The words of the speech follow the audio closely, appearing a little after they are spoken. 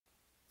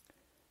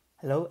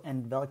Hello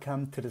and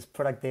welcome to this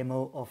product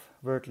demo of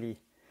Veertly,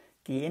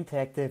 the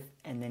interactive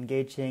and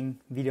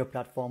engaging video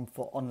platform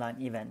for online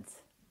events.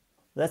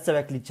 Let's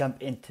directly jump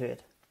into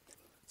it.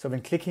 So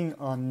when clicking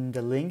on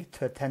the link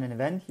to attend an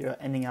event, you're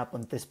ending up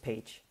on this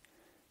page.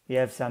 We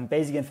have some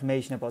basic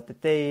information about the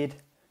date,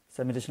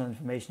 some additional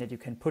information that you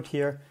can put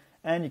here,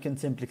 and you can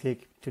simply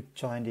click to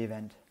join the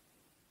event.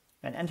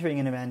 When entering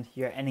an event,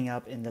 you're ending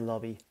up in the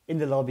lobby. In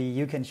the lobby,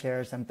 you can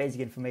share some basic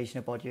information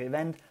about your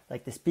event,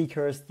 like the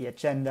speakers, the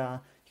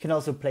agenda. You can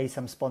also play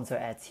some sponsor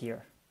ads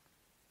here.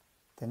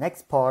 The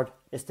next part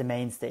is the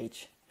main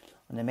stage.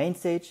 On the main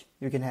stage,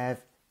 you can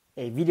have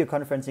a video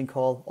conferencing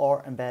call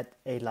or embed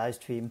a live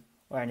stream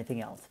or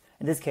anything else.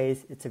 In this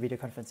case, it's a video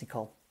conferencing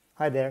call.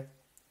 Hi there.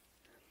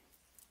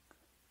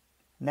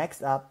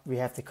 Next up, we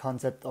have the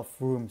concept of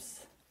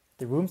rooms.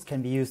 The rooms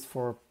can be used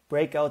for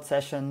breakout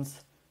sessions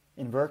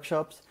in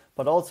workshops,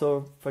 but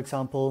also, for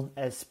example,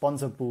 as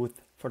sponsor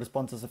booth for the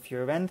sponsors of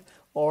your event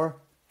or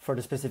for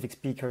the specific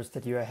speakers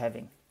that you are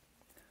having.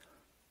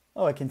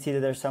 Oh, I can see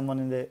that there's someone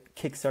in the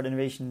Kickstart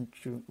Innovation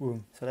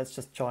room, so let's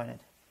just join it.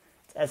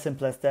 It's as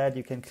simple as that.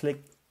 You can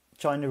click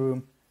join the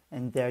room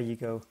and there you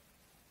go.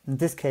 In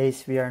this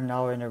case, we are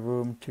now in a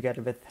room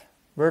together with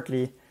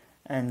Veertly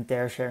and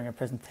they're sharing a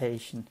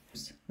presentation.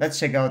 Let's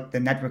check out the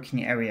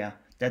networking area.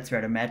 That's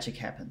where the magic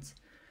happens.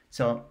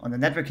 So on the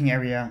networking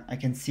area, I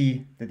can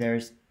see that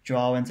there's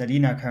Joao and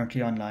Salina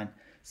currently online.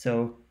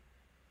 So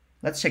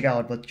let's check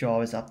out what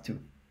Joao is up to.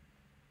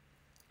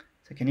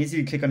 So I can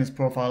easily click on his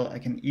profile. I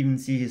can even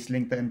see his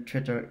LinkedIn and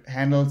Twitter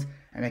handles,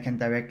 and I can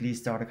directly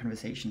start a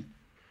conversation.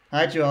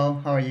 Hi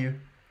Joao, how are you?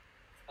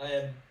 I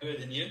am good,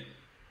 and you?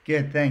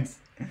 Good, thanks.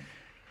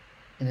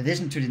 In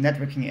addition to the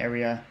networking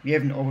area, we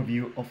have an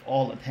overview of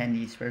all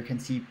attendees where you can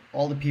see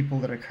all the people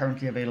that are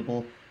currently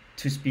available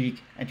to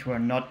speak and who are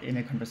not in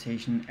a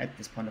conversation at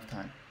this point of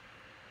time.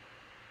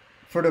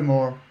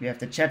 Furthermore, we have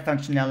the chat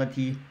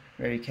functionality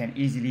where you can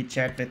easily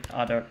chat with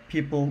other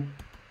people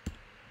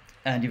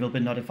and you will be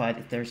notified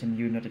if there's a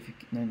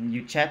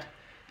new chat.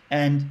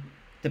 And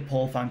the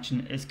poll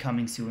function is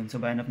coming soon. So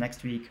by end of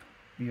next week,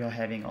 we are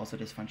having also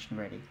this function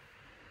ready.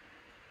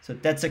 So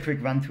that's a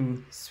quick run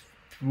through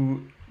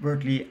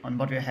Veertly on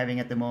what we're having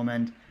at the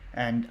moment.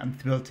 And I'm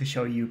thrilled to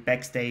show you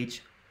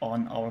backstage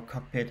on our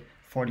cockpit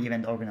for the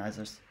event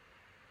organizers.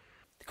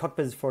 The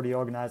cockpit is for the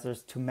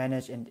organizers to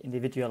manage and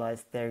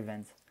individualize their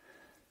events.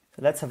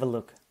 So let's have a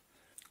look.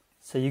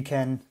 So you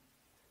can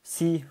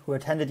see who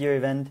attended your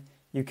event.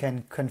 You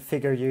can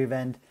configure your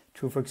event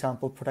to, for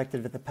example, protect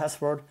it with a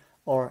password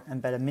or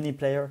embed a mini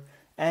player.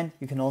 And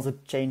you can also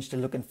change the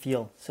look and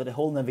feel. So the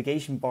whole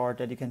navigation bar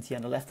that you can see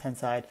on the left-hand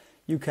side,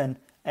 you can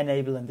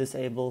enable and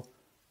disable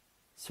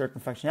certain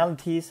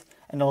functionalities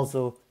and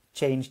also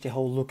change the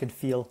whole look and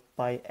feel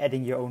by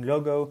adding your own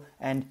logo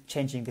and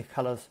changing the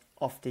colors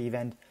of the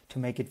event to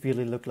make it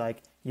really look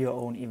like your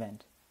own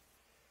event.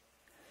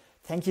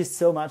 Thank you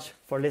so much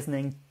for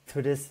listening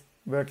to this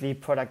Veertly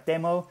product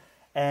demo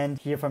and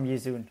hear from you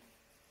soon.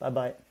 Bye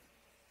bye.